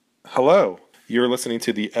Hello. You're listening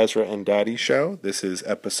to the Ezra and Daddy Show. This is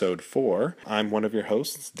episode 4. I'm one of your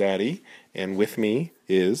hosts, Daddy, and with me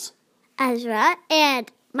is Ezra, and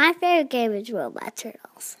my favorite game is Robot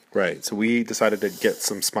Turtles. Right. So we decided to get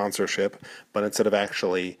some sponsorship, but instead of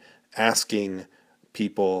actually asking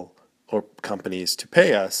people or companies to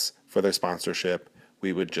pay us for their sponsorship,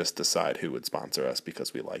 we would just decide who would sponsor us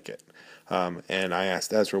because we like it. And I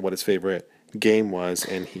asked Ezra what his favorite game was,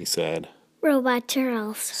 and he said Robot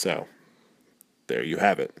Turtles. So, there you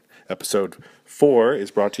have it. Episode 4 is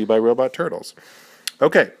brought to you by Robot Turtles.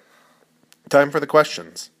 Okay, time for the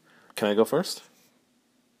questions. Can I go first?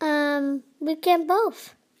 We can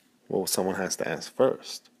both. Well, someone has to ask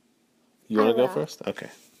first. You want to go first? Okay.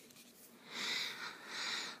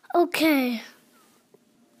 Okay.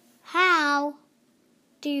 How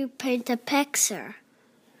do you paint a picture?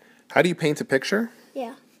 How do you paint a picture?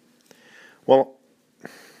 Yeah. Well,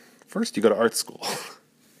 first you go to art school.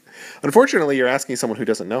 Unfortunately, you're asking someone who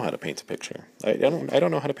doesn't know how to paint a picture. I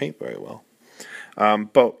don't know how to paint very well.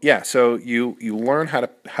 But yeah, so you learn how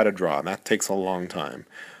to draw, and that takes a long time.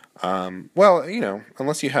 Well,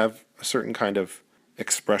 unless you have a certain kind of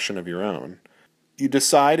expression of your own, you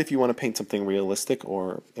decide if you want to paint something realistic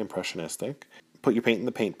or impressionistic. Put your paint in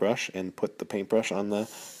the paintbrush and put the paintbrush on the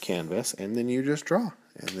canvas, and then you just draw,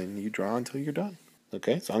 and then you draw until you're done.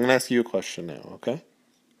 Okay, so I'm going to ask you a question now. Okay.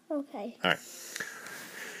 Okay. All right.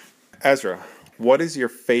 Ezra, what is your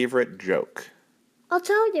favorite joke? I'll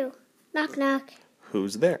tell you. Knock, knock.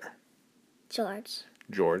 Who's there? George.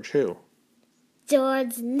 George who?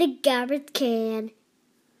 George in the garbage can.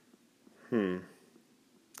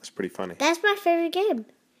 That's pretty funny. That's my favorite game.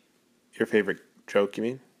 Your favorite joke, you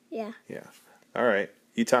mean? Yeah. Yeah. All right.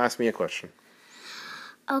 You ask me a question.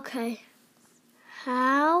 Okay.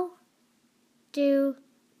 How do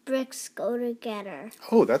bricks go together?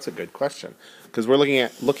 Oh, that's a good question. Because we're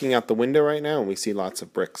looking out the window right now, and we see lots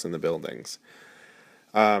of bricks in the buildings.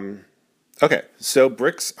 Okay, so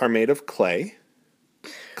bricks are made of clay.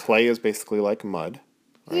 Clay is basically like mud.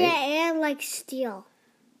 Right? Yeah, and like steel.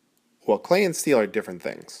 Well, clay and steel are different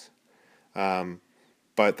things.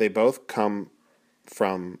 But they both come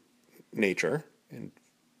from nature in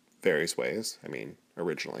various ways. I mean,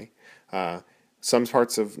 originally. Some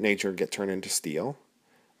parts of nature get turned into steel.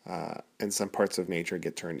 And some parts of nature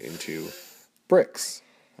get turned into bricks.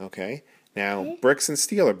 Okay? Now, bricks and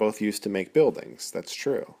steel are both used to make buildings. That's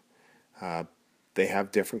true. They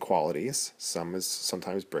have different qualities.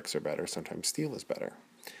 Sometimes bricks are better, sometimes steel is better.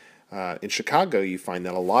 In Chicago, you find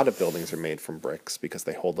that a lot of buildings are made from bricks because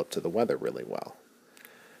they hold up to the weather really well.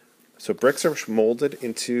 So bricks are molded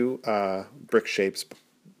into brick shapes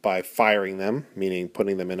by firing them, meaning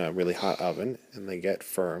putting them in a really hot oven, and they get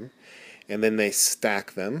firm. And then they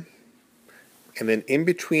stack them. And then in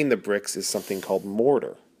between the bricks is something called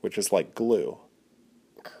mortar, which is like glue.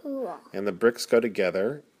 Cool. And the bricks go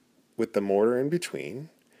together with the mortar in between,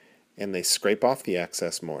 and they scrape off the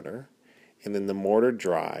excess mortar, and then the mortar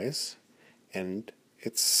dries, and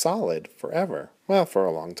it's solid forever. Well, for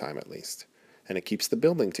a long time at least. And it keeps the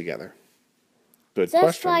building together. Good question.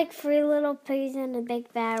 Just like 3 little pigs in a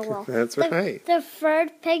big bad wolf. That's right. The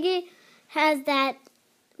third piggy has that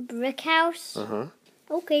brick house. Uh-huh.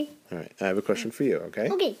 Okay. All right. I have a question for you, okay?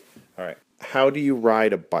 Okay. All right. How do you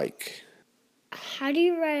ride a bike? How do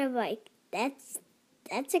you ride a bike?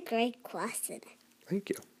 That's a great question. Thank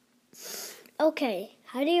you. Okay.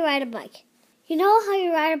 How do you ride a bike? You know how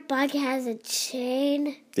you ride a bike has a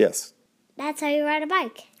chain? Yes. That's how you ride a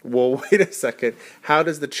bike. Well, wait a second. How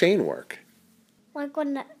does the chain work? Like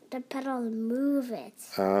when the pedals move it.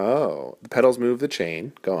 Oh, the pedals move the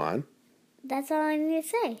chain. Go on. That's all I need to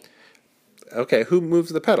say. Okay, who moves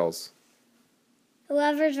the pedals?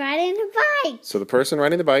 Whoever's riding the bike. So the person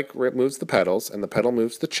riding the bike moves the pedals, and the pedal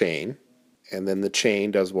moves the chain, and then the chain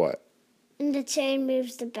does what? And the chain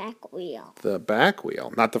moves the back wheel. The back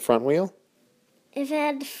wheel, not the front wheel? If it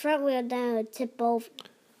had the front wheel, then it would tip over.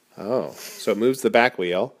 Oh, so it moves the back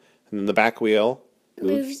wheel, and then the back wheel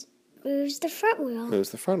Moves the front wheel. moves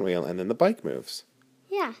the front wheel, and then the bike moves.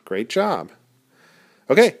 Yeah. Great job.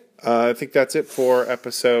 Okay, I think that's it for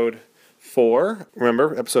episode 4.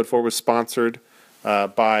 Remember, episode 4 was sponsored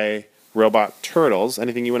by Robot Turtles.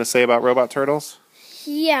 Anything you want to say about Robot Turtles?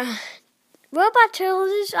 Yeah. Robot Turtles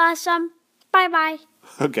is awesome. Bye-bye.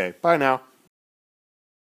 Okay, bye now.